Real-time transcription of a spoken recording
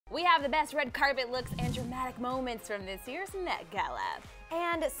We have the best red carpet looks and dramatic moments from this year's Met Gala.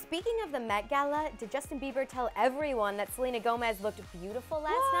 And speaking of the Met Gala, did Justin Bieber tell everyone that Selena Gomez looked beautiful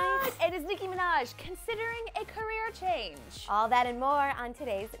last night? And is Nicki Minaj considering a career change? All that and more on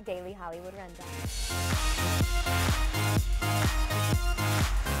today's Daily Hollywood Rundown.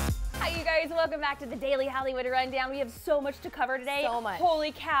 Hi you guys, welcome back to the Daily Hollywood Rundown. We have so much to cover today. So much.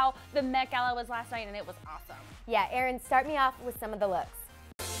 Holy cow, the Met Gala was last night and it was awesome. Yeah, Erin, start me off with some of the looks.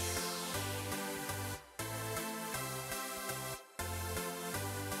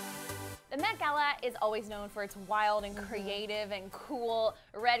 The Met Gala is always known for its wild and creative and cool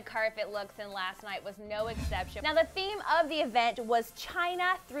red carpet looks, and last night was no exception. Now, the theme of the event was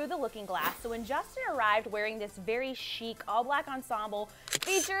China through the looking glass. So when Justin arrived wearing this very chic all-black ensemble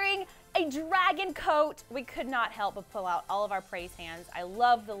featuring a dragon coat, we could not help but pull out all of our praise hands. I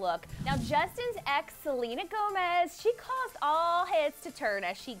love the look. Now, Justin's ex, Selena Gomez, she caused all heads to turn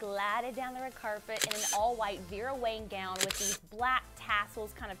as she glided down the red carpet in an all-white Vera Wang gown with these black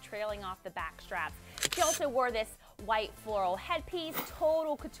tassels kind of trailing off the back straps. She also wore this white floral headpiece,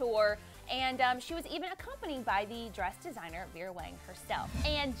 total couture, and she was even accompanied by the dress designer Vera Wang herself.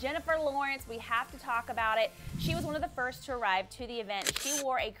 And Jennifer Lawrence, we have to talk about it. She was one of the first to arrive to the event. She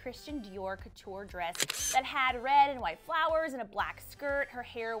wore a Christian Dior couture dress that had red and white flowers and a black skirt. Her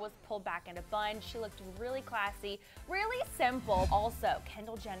hair was pulled back in a bun. She looked really classy, really simple. Also,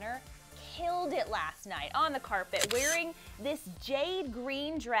 Kendall Jenner killed it last night on the carpet wearing this jade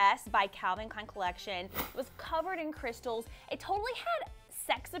green dress by Calvin Klein Collection. It was covered in crystals. It totally had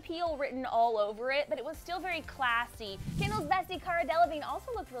sex appeal written all over it, but it was still very classy. Kendall's bestie Cara Delevingne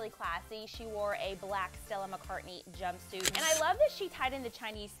also looked really classy. She wore a black Stella McCartney jumpsuit, and I love that she tied in the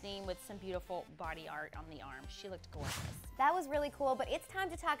Chinese theme with some beautiful body art on the arm. She looked gorgeous. That was really cool, but it's time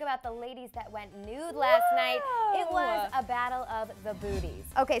to talk about the ladies that went nude last night. It was a battle of the booties.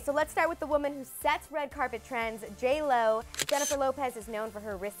 Okay, so let's start with the woman who sets red carpet trends, J.Lo. Jennifer Lopez is known for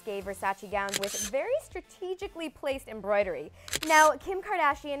her risque Versace gowns with very strategically placed embroidery. Now, Kim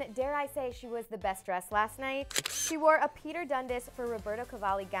Kardashian, dare I say she was the best dressed last night. She wore a Peter Dundas for Roberto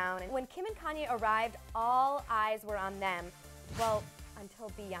Cavalli gown, and when Kim and Kanye arrived, all eyes were on them. Well,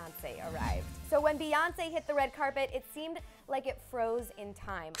 until Beyonce arrived. So when Beyonce hit the red carpet, it seemed like it froze in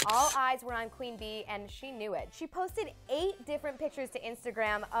time. All eyes were on Queen Bee, and she knew it. She posted 8 different pictures to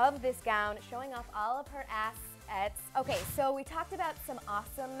Instagram of this gown, showing off all of her assets. Okay, so we talked about some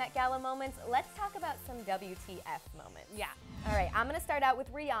awesome Met Gala moments. Let's talk about some WTF moments. Yeah. All right, I'm gonna start out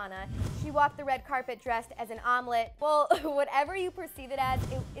with Rihanna. She walked the red carpet dressed as an omelet. Well, whatever you perceive it as,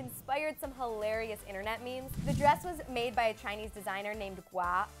 it inspired some hilarious internet memes. The dress was made by a Chinese designer named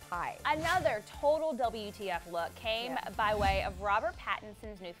Gua Pai. Another total WTF look came by way of Robert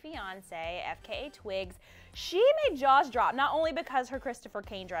Pattinson's new fiance, FKA Twigs. She made jaws drop, not only because her Christopher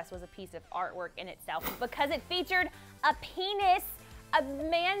Kane dress was a piece of artwork in itself, but because it featured a penis, a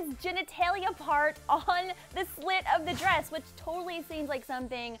man's genitalia part on the slit of the dress, which totally seems like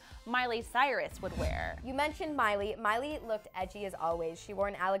something Miley Cyrus would wear. You mentioned Miley. Miley looked edgy as always. She wore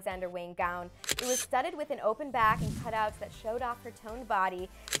an Alexander Wang gown. It was studded with an open back and cutouts that showed off her toned body.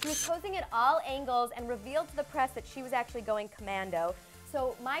 She was posing at all angles and revealed to the press that she was actually going commando.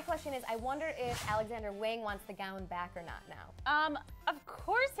 So my question is, I wonder if Alexander Wang wants the gown back or not now. Of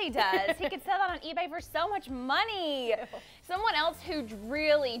course he does. He could sell that on eBay for so much money. Someone else who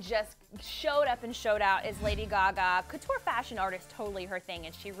really just showed up and showed out is Lady Gaga. Couture fashion art is totally her thing,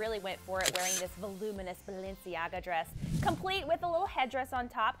 and she really went for it wearing this voluminous Balenciaga dress, complete with a little headdress on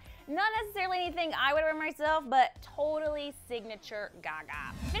top. Not necessarily anything I would wear myself, but totally signature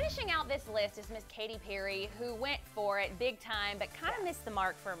Gaga. Finishing out this list is Miss Katy Perry, who went for it big time, but kind of missed the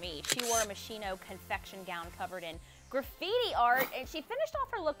mark for me. She wore a Moschino confection gown covered in graffiti art, and she finished off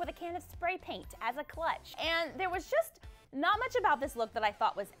her look with a can of spray paint as a clutch. And there was just not much about this look that I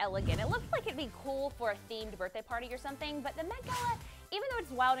thought was elegant. It looked like it'd be cool for a themed birthday party or something, but the Met Gala, even though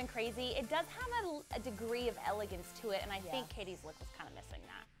it's wild and crazy, it does have a degree of elegance to it, and I think Katy's look was kind of missing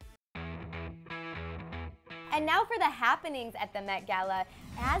that. And now for the happenings at the Met Gala.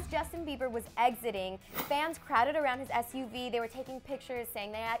 As Justin Bieber was exiting, fans crowded around his SUV. They were taking pictures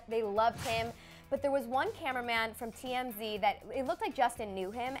saying they loved him. But there was one cameraman from TMZ that it looked like Justin knew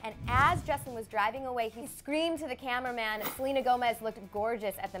him, and as Justin was driving away, he screamed to the cameraman, "Selena Gomez looked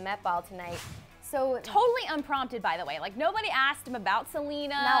gorgeous at the Met Ball tonight." So totally unprompted, by the way. Like, nobody asked him about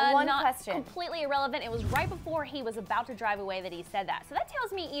Selena. Not one question. Completely irrelevant. It was right before he was about to drive away that he said that. So that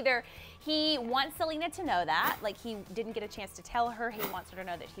tells me either he wants Selena to know that, like he didn't get a chance to tell her, he wants her to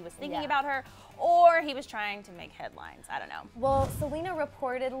know that he was thinking about her, or he was trying to make headlines. I don't know. Well, Selena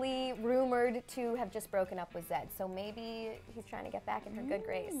reportedly rumored to have just broken up with Zed, so maybe he's trying to get back in her good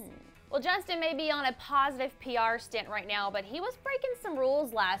grace. Well, Justin may be on a positive PR stint right now, but he was breaking some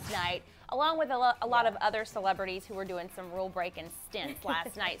rules last night, along with a lot of other celebrities who were doing some rule-breaking stints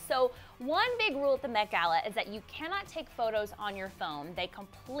last night. So one big rule at the Met Gala is that you cannot take photos on your phone. They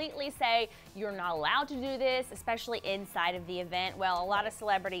completely say you're not allowed to do this, especially inside of the event. Well, a lot of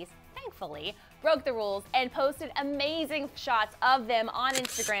celebrities, thankfully, broke the rules and posted amazing shots of them on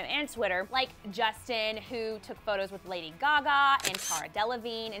Instagram and Twitter, like Justin, who took photos with Lady Gaga and Cara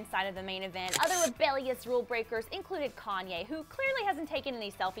Delevingne inside of the main event. Other rebellious rule breakers included Kanye, who clearly hasn't taken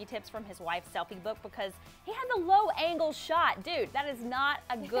any selfie tips from his wife's selfie book because he had the low angle shot. Dude, that is not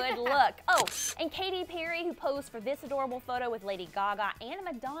a good look. Oh, and Katy Perry, who posed for this adorable photo with Lady Gaga and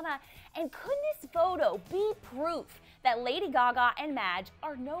Madonna. And could this photo be proof that Lady Gaga and Madge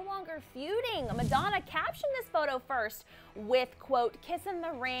are no longer feuding? Madonna captioned this photo first with, quote, "kiss in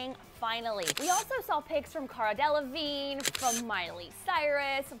the ring, finally." We also saw pics from Cara Delevingne, from Miley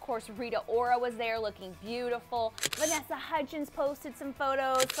Cyrus, of course Rita Ora was there looking beautiful, Vanessa Hudgens posted some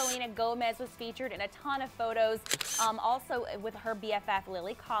photos, Selena Gomez was featured in a ton of photos, also with her BFF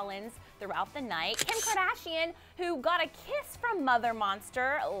Lily Collins throughout the night. Kim Kardashian, who got a kiss from Mother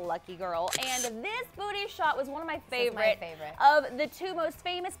Monster, lucky girl, and this booty shot was one of my favorite of the two most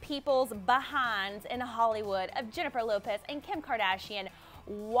famous people's behinds in Hollywood, of Jennifer Lopez and Kim Kardashian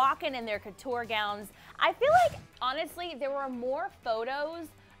walking in their couture gowns. I feel like, honestly, there were more photos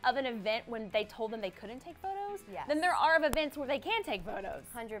of an event when they told them they couldn't take photos than there are of events where they can take photos.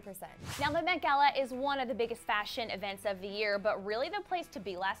 100%. Now, the Met Gala is one of the biggest fashion events of the year, but really the place to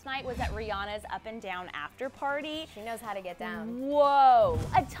be last night was at Rihanna's Up and Down after party. She knows how to get down. Whoa!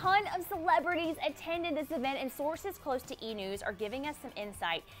 A ton of celebrities attended this event, and sources close to E! News are giving us some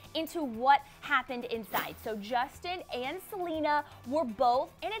insight into what happened inside. So Justin and Selena were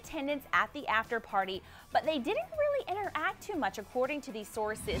both in attendance at the after party, but they didn't really interact too much according to these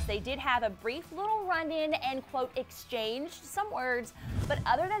sources. They did have a brief little run-in and, quote, exchanged some words, but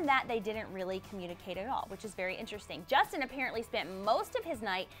other than that, they didn't really communicate at all, which is very interesting. Justin apparently spent most of his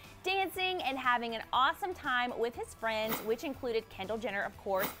night dancing and having an awesome time with his friends, which included Kendall Jenner, of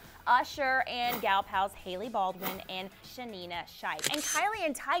course, Usher, and gal pals Hailey Baldwin and Shanina Shipe. And Kylie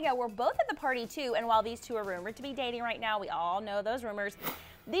and Tyga were both at the party too, and while these two are rumored to be dating right now, we all know those rumors,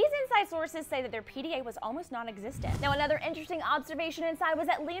 these inside sources say that their PDA was almost non-existent. Now, another interesting observation inside was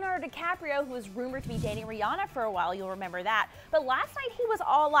that Leonardo DiCaprio, who was rumored to be dating Rihanna for a while, you'll remember that, but last night he was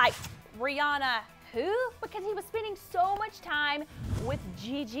all like, "Rihanna who?" Because he was spending so much time with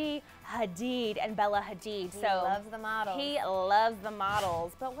Gigi Hadid and Bella Hadid. He loves the models. He loves the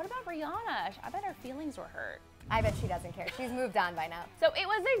models. But what about Rihanna? I bet her feelings were hurt. I bet she doesn't care. She's moved on by now. So it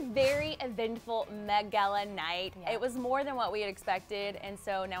was a very eventful Met Gala night. It was more than what we had expected, and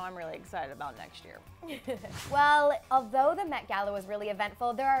so now I'm really excited about next year. Well, although the Met Gala was really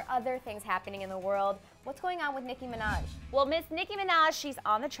eventful, there are other things happening in the world. What's going on with Nicki Minaj? Well, Miss Nicki Minaj, she's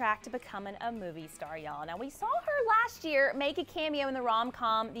on the track to becoming a movie star, y'all. Now, we saw her last year make a cameo in the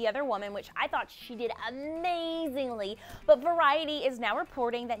rom-com The Other Woman, which I thought she did amazingly, but Variety is now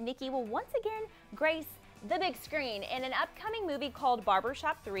reporting that Nicki will once again grace the big screen in an upcoming movie called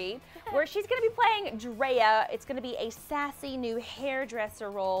Barbershop 3, where she's going to be playing Drea. It's going to be a sassy new hairdresser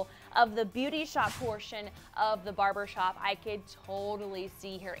role of the beauty shop portion of the barbershop. I could totally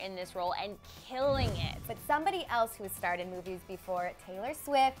see her in this role and killing it. But somebody else who has starred in movies before, Taylor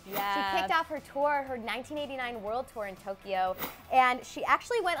Swift. She kicked off her tour, her 1989 world tour in Tokyo, and she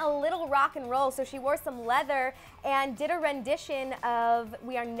actually went a little rock and roll, so she wore some leather and did a rendition of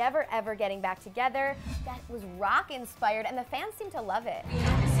We Are Never Ever Getting Back Together that was rock inspired, and the fans seemed to love it.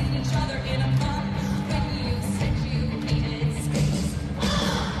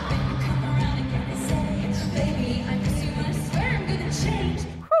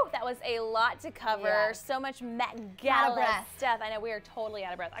 That was a lot to cover. So much Met Gala stuff. I know we are totally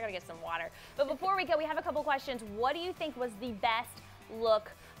out of breath. I gotta get some water. But before we go, we have a couple questions. What do you think was the best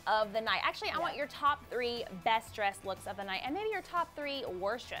look of the night? Actually, I want your top 3 best dressed looks of the night, and maybe your top 3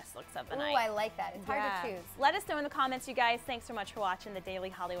 worst dressed looks of the night. Ooh, I like that. It's hard to choose. Let us know in the comments, you guys. Thanks so much for watching the Daily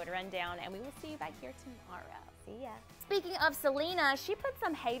Hollywood Rundown, and we will see you back here tomorrow. See ya. Speaking of Selena, she put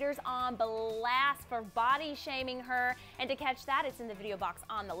some haters on blast for body shaming her, and to catch that, it's in the video box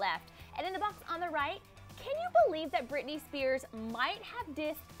on the left. And in the box on the right, can you believe that Britney Spears might have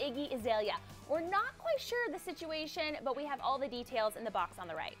dissed Iggy Azalea. We're not quite sure of the situation, but we have all the details in the box on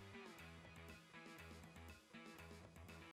the right.